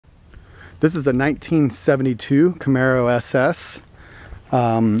This is a 1972 Camaro SS.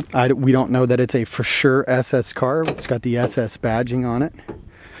 We don't know that it's a for sure SS car. It's got the SS badging on it.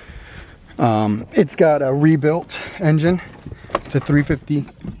 It's got a rebuilt engine. It's a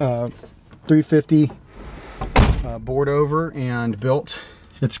 350 bored over and built.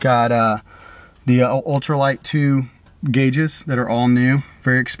 It's got the ultralight 2 gauges that are all new,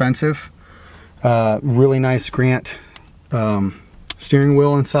 very expensive. Really nice Grant steering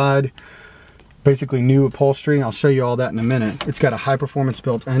wheel inside. Basically new upholstery. I'll show you all that in a minute. It's got a high performance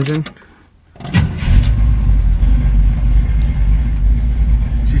built engine.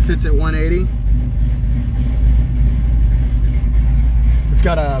 She sits at 180. It's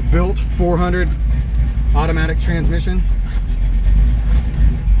got a built 400 automatic transmission.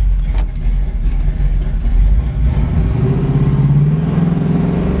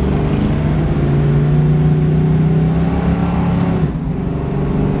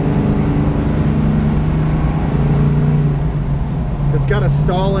 It's got a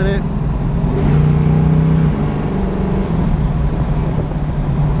stall in it.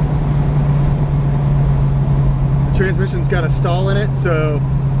 The transmission's got a stall in it, so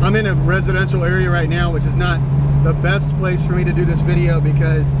I'm in a residential area right now, which is not the best place for me to do this video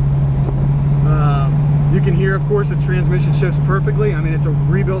because you can hear, of course, the transmission shifts perfectly. I mean, it's a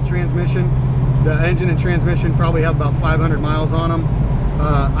rebuilt transmission. The engine and transmission probably have about 500 miles on them.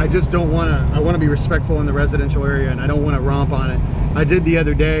 I just don't want to, I want to be respectful in the residential area, and I don't want to romp on it. I did the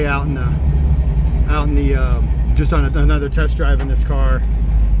other day out in the just on another test drive in this car,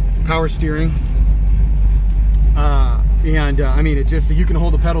 power steering. I mean, it just, you can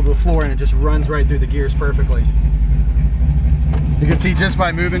hold the pedal to the floor and it just runs right through the gears perfectly. You can see just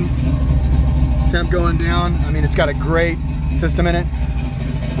by moving, temp going down. I mean, it's got a great system in it.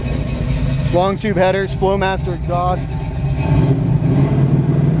 Long tube headers, Flowmaster exhaust.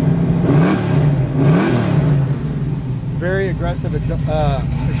 Very aggressive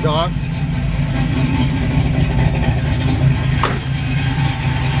exhaust.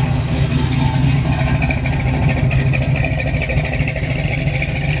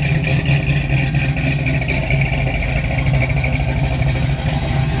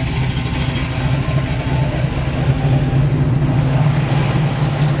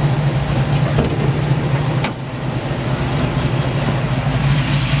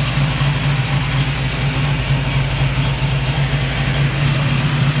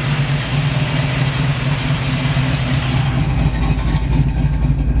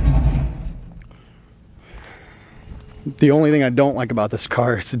 The only thing I don't like about this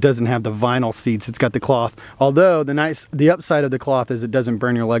car is it doesn't have the vinyl seats. It's got the cloth. Although the upside of the cloth is it doesn't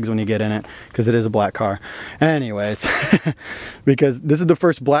burn your legs when you get in it, because it is a black car. Anyways, because this is the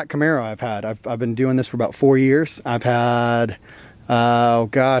first black Camaro I've had. I've been doing this for about 4 years. I've had, oh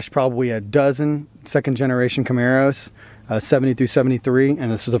gosh, probably a dozen second generation Camaros, 70 through 73,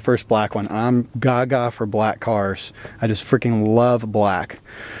 and this is the first black one. I'm gaga for black cars. I just freaking love black.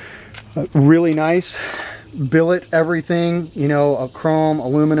 Really nice. Billet everything, you know, chrome,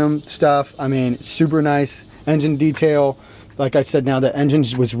 aluminum stuff. I mean, super nice engine detail. Like I said, now the engine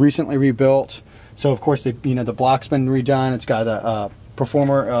was recently rebuilt, so of course the block's been redone. It's got a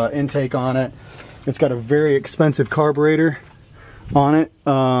performer intake on it. It's got a very expensive carburetor on it,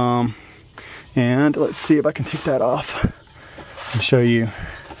 and let's see if I can take that off and show you.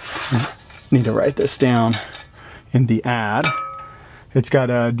 I need to write this down in the ad. It's got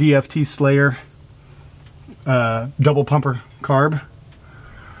a DFT Slayer double pumper carb.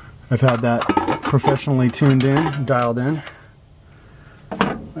 I've had that professionally tuned in, dialed in.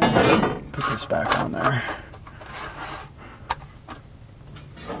 Put this back on there.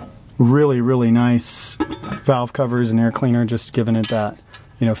 Really, really nice valve covers and air cleaner, just giving it that,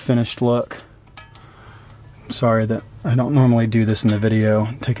 you know, finished look. Sorry that I don't normally do this in the video,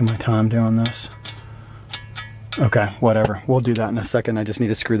 I'm taking my time doing this. Okay, whatever. We'll do that in a second. I just need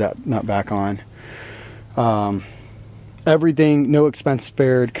to screw that nut back on. Everything, no expense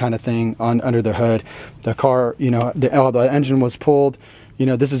spared kind of thing under the hood. The car, you know, the engine was pulled. You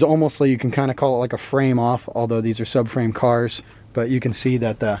know, this is almost like, you can kind of call it like a frame off, although these are subframe cars. But you can see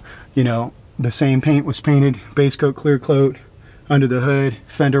that the, you know, the same paint was painted, base coat, clear coat under the hood,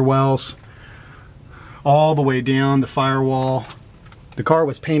 fender wells, all the way down the firewall. The car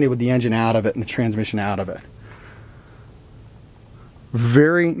was painted with the engine out of it and the transmission out of it.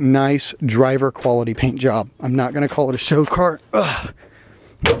 Very nice driver quality paint job. I'm not going to call it a show car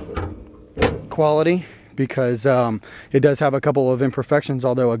quality, because it does have a couple of imperfections,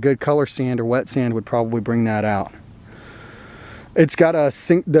 although a good color sand or wet sand would probably bring that out. It's got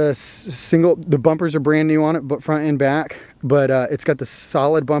the bumpers are brand new on it, but front and back, but it's got the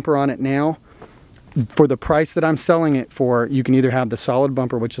solid bumper on it now. For the price that I'm selling it for, you can either have the solid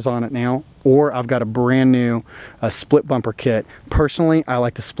bumper, which is on it now, or I've got a brand new split bumper kit. Personally, I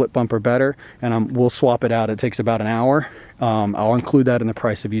like the split bumper better, and we'll swap it out. It takes about an hour. I'll include that in the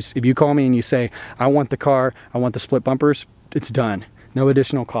price. If you call me and you say, I want the car, I want the split bumpers, it's done. No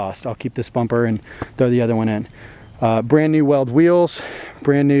additional cost. I'll keep this bumper and throw the other one in. Brand new weld wheels,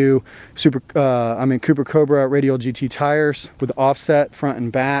 brand new Cooper Cobra Radial GT tires with offset front and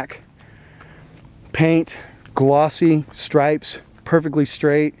back. Paint, glossy, stripes, perfectly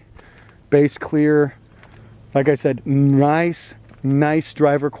straight, base clear. Like I said, nice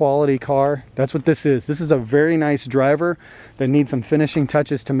driver quality car. That's what this is. This is a very nice driver that needs some finishing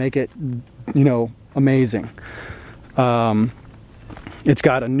touches to make it, you know, amazing. It's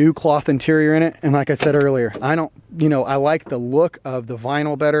got a new cloth interior in it, and like I said earlier, I like the look of the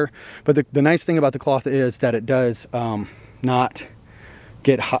vinyl better, but the nice thing about the cloth is that it does not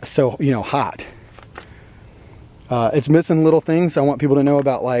get hot, hot. It's missing little things I want people to know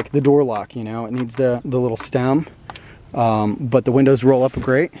about, like the door lock. You know, it needs the little stem, but the windows roll up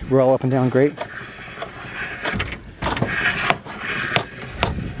and down great.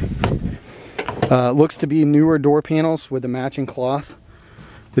 Looks to be newer door panels with the matching cloth.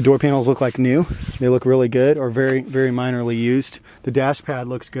 The door panels look like new. They look really good, or very, very minorly used. The dash pad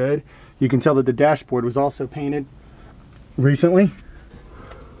looks good. You can tell that the dashboard was also painted recently.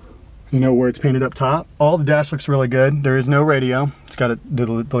 You know, where it's painted up top. All the dash looks really good. There is no radio. It's got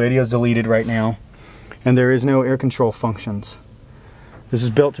the radio is deleted right now, and there is no air control functions. This is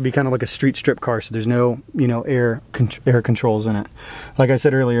built to be kind of like a street strip car, so there's no, you know, air controls in it. Like I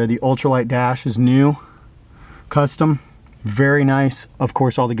said earlier, the ultralight dash is new, custom, very nice. Of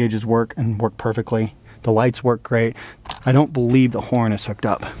course, all the gauges work and work perfectly. The lights work great. I don't believe the horn is hooked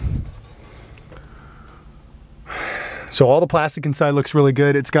up. So all the plastic inside looks really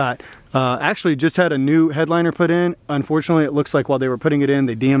good. It's got, actually just had a new headliner put in. Unfortunately, it looks like while they were putting it in,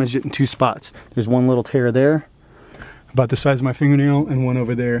 they damaged it in 2 spots. There's one little tear there, about the size of my fingernail, and one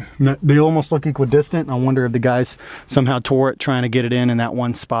over there. They almost look equidistant. I wonder if the guys somehow tore it trying to get it in that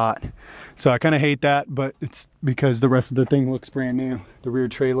one spot. So I kind of hate that, but it's because the rest of the thing looks brand new. The rear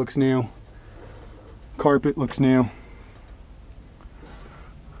tray looks new. Carpet looks new.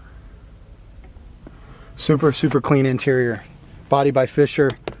 Super, super clean interior. Body by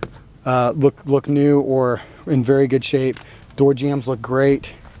Fisher. Look new or in very good shape. Door jambs look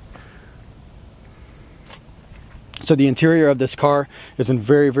great. So the interior of this car is in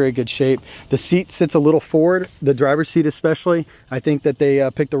very, very good shape. The seat sits a little forward, the driver's seat especially. I think that they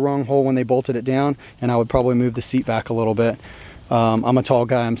picked the wrong hole when they bolted it down, and I would probably move the seat back a little bit. I'm a tall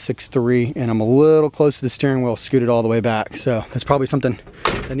guy, I'm 6'3", and I'm a little close to the steering wheel, scooted all the way back. So that's probably something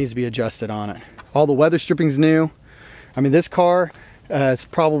that needs to be adjusted on it. All the weather stripping's new. I mean, this car is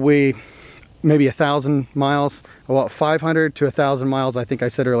probably maybe 1,000 miles, about 500 to 1,000 miles. I think I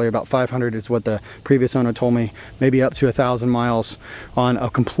said earlier about 500 is what the previous owner told me, maybe up to 1,000 miles on a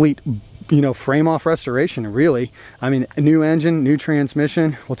complete, you know, frame off restoration, really. I mean, a new engine, new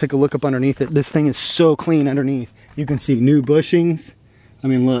transmission. We'll take a look up underneath it. This thing is so clean underneath. You can see new bushings. I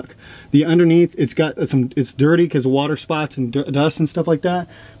mean, look, the underneath, it's got it's dirty because of water spots and dust and stuff like that,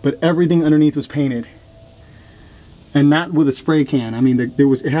 but everything underneath was painted. And not with a spray can. I mean,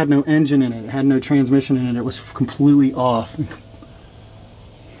 it had no engine in it. It had no transmission in it. It was completely off.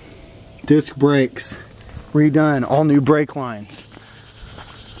 Disc brakes, redone, all new brake lines.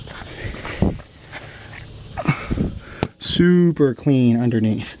 Super clean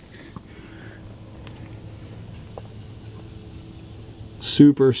underneath.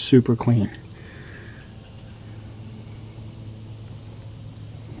 Super, super clean.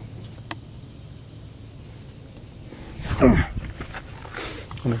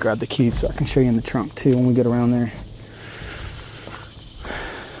 I'm gonna grab the keys so I can show you in the trunk too when we get around there.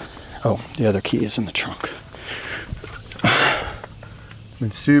 Oh, the other key is in the trunk.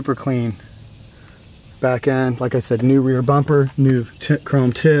 Been super clean. Back end, like I said, new rear bumper, new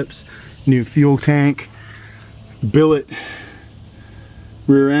chrome tips, new fuel tank, billet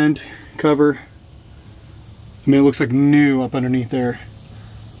rear end cover. I mean, it looks like new up underneath there.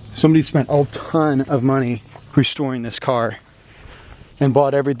 Somebody spent a ton of money restoring this car and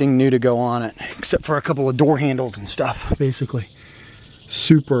bought everything new to go on it, except for a couple of door handles and stuff, basically.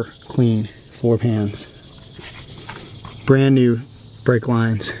 Super clean floor pans. Brand new brake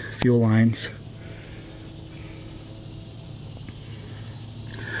lines, fuel lines.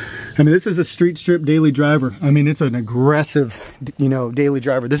 I mean, this is a street strip daily driver. I mean, it's an aggressive, you know, daily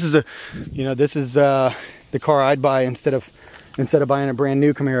driver. This is a, you know, this is the car I'd buy instead of, instead of buying a brand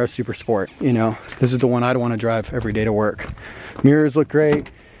new Camaro Super Sport. You know, this is the one I'd want to drive every day to work. Mirrors look great,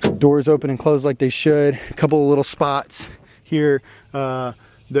 doors open and close like they should. A couple of little spots here.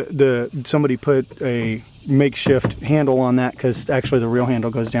 Somebody put a makeshift handle on that because actually the real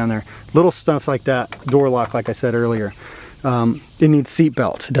handle goes down there. Little stuff like that. Door lock, like I said earlier. It needs seat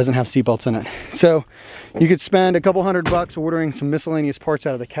belts. It doesn't have seat belts in it. So you could spend a couple $100 ordering some miscellaneous parts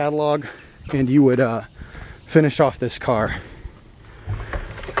out of the catalog, and you would finish off this car.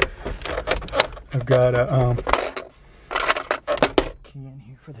 I've got a key in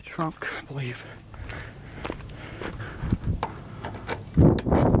here for the trunk, I believe.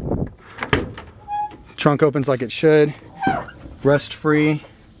 Trunk opens like it should, rust free,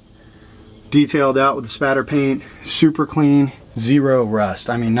 detailed out with the spatter paint, super clean, zero rust.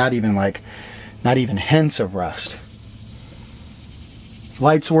 I mean, not even hints of rust.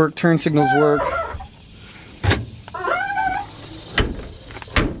 Lights work, turn signals work.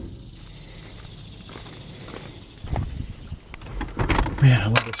 Man, I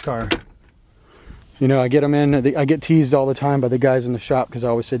love this car. You know, I get them in, I get teased all the time by the guys in the shop because I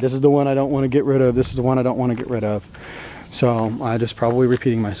always say, this is the one I don't want to get rid of, this is the one I don't want to get rid of. So I just probably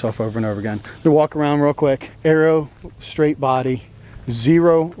repeating myself over and over again. To walk around real quick, Aero, straight body,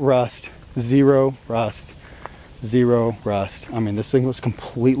 zero rust, zero rust, zero rust. I mean, this thing was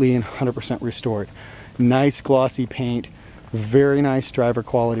completely and 100% restored. Nice glossy paint, very nice driver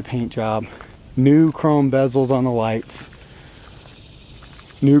quality paint job. New chrome bezels on the lights,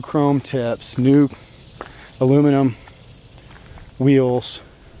 new chrome tips, new aluminum wheels.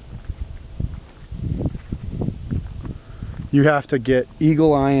 You have to get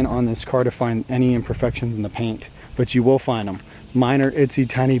eagle eyeing on this car to find any imperfections in the paint, but you will find them. Minor, itsy,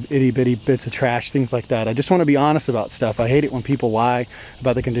 tiny, itty bitty bits of trash, things like that. I just want to be honest about stuff. I hate it when people lie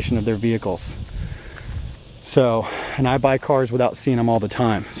about the condition of their vehicles. So, and I buy cars without seeing them all the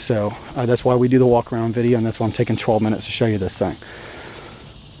time. So that's why we do the walk around video, and that's why I'm taking 12 minutes to show you this thing.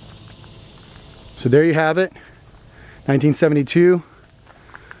 So there you have it, 1972,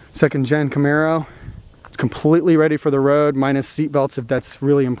 second gen Camaro. It's completely ready for the road, minus seat belts if that's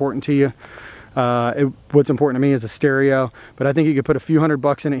really important to you. What's important to me is a stereo, but I think you could put a few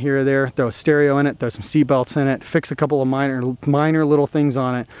 $100 in it here or there, throw a stereo in it, throw some seat belts in it, fix a couple of minor little things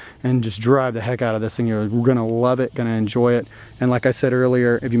on it, and just drive the heck out of this thing. You're gonna love it, gonna enjoy it. And like I said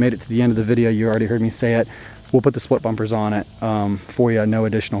earlier, if you made it to the end of the video, you already heard me say it, we'll put the split bumpers on it for you, no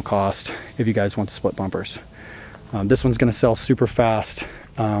additional cost if you guys want the split bumpers. This one's gonna sell super fast.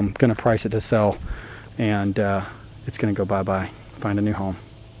 Gonna price it to sell, and it's gonna go bye-bye, find a new home.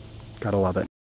 Gotta love it.